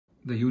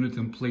The unit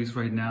in place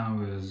right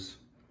now is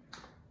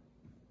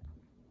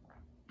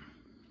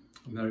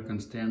American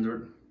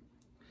standard.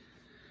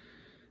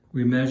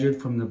 We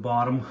measured from the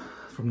bottom,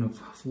 from the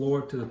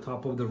floor to the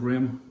top of the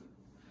rim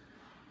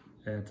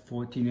at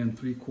 14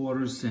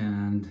 3/4,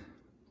 and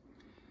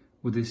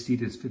with this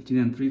seat it's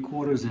 15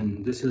 3/4,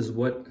 and this is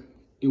what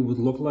it would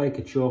look like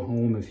at your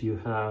home if you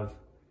have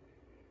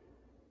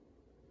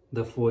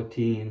the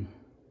 14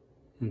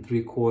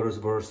 3/4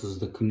 versus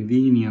the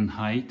convenient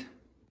height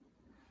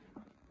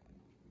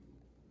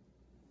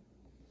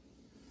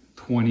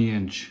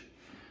 20-inch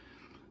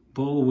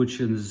bowl, which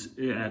is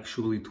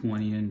actually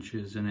 20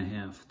 inches and a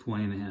half,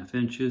 20 and a half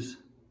inches.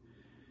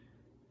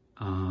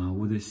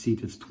 With this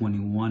seat, it's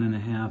 21 and a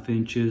half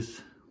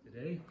inches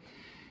today.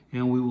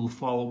 And we will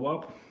follow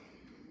up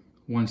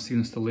once the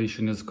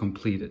installation is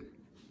completed.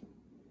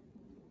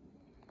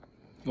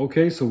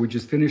 Okay, so we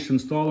just finished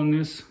installing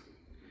this.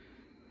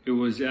 It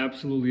was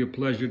absolutely a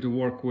pleasure to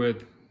work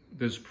with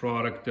this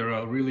product. There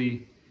are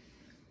really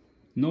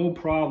no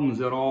problems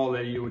at all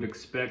that you would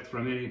expect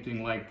from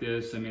anything like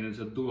this. I mean, it's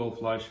a dual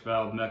flush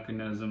valve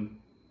mechanism.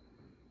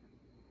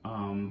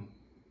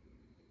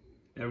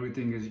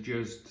 Everything is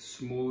just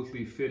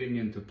smoothly fitting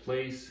into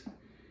place.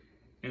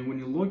 And when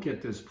you look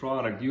at this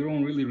product, you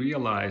don't really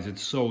realize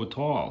it's so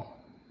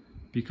tall,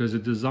 because the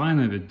design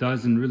of it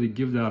doesn't really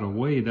give that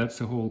away. That's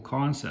the whole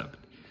concept.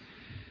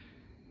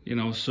 You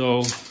know,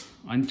 so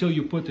until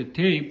you put the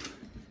tape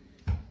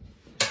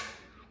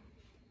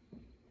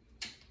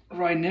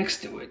right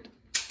next to it.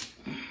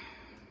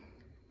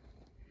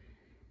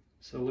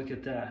 So look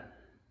at that.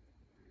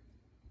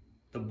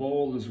 The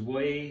bowl is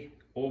way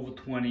over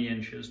 20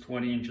 inches,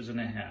 20 inches and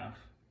a half.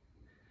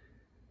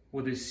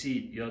 With the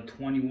seat, you have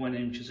 21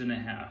 inches and a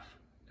half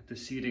at the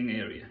seating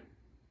area.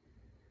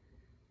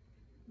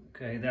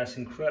 Okay, that's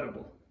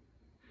incredible.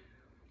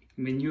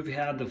 I mean, you've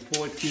had the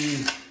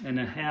 14 and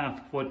a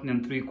half,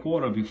 14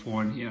 3/4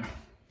 before in here.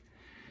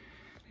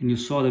 And you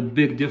saw the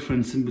big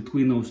difference in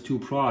between those two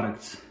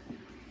products.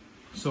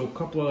 So a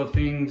couple other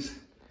things.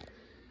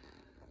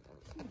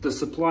 The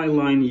supply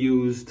line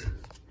used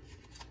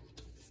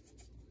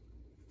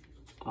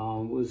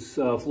was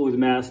Fluid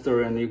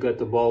Master, and you got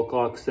the ball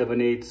cock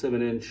 7/8,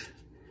 7-inch,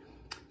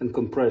 and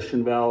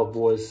compression valve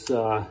was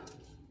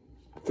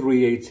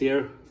 3/8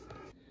 here.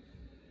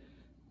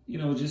 You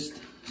know,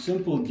 just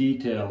simple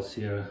details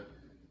here.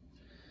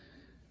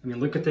 I mean,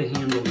 look at the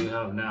handle you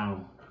have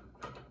now,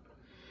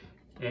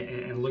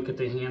 and look at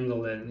the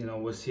handle that, you know,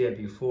 was here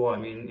before. I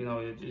mean, you know,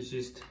 it's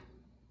just,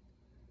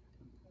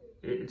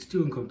 it's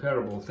two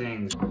incomparable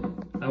things.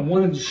 I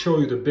wanted to show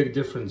you the big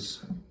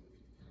difference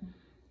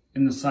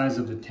in the size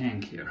of the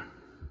tank here.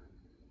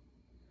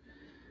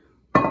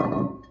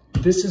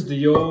 This is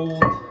the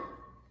old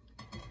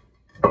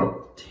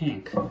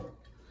tank.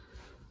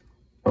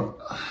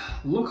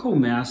 Look how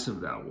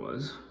massive that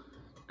was,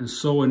 and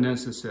so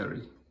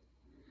unnecessary.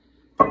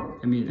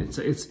 I mean,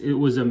 it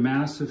was a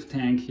massive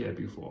tank here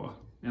before,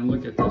 and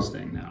look at this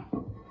thing now.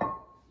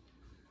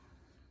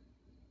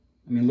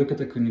 I mean, look at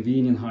the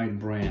Convenient Height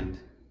brand.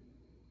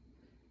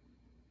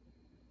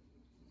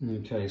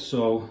 Okay,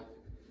 so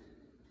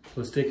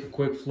let's take a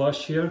quick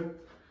flush here.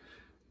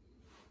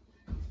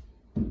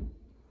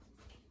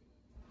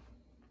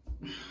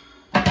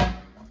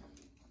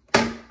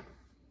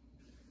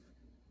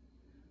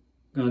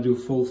 Gonna do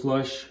full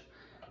flush.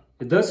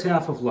 It does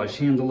half a flush,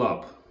 handle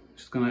up.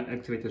 Just gonna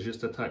activate it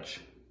just a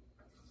touch.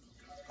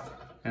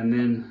 And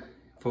then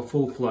for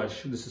full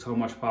flush, this is how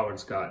much power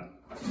it's got.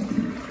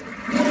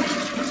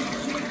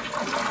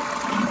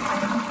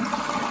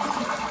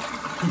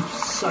 Keep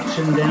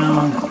suction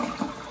down.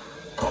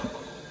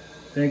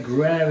 That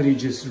gravity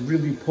just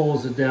really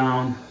pulls it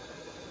down.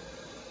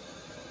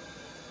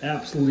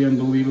 Absolutely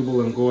unbelievable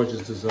and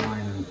gorgeous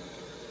design. And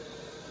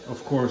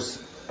of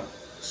course,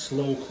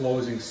 slow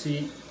closing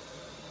seat.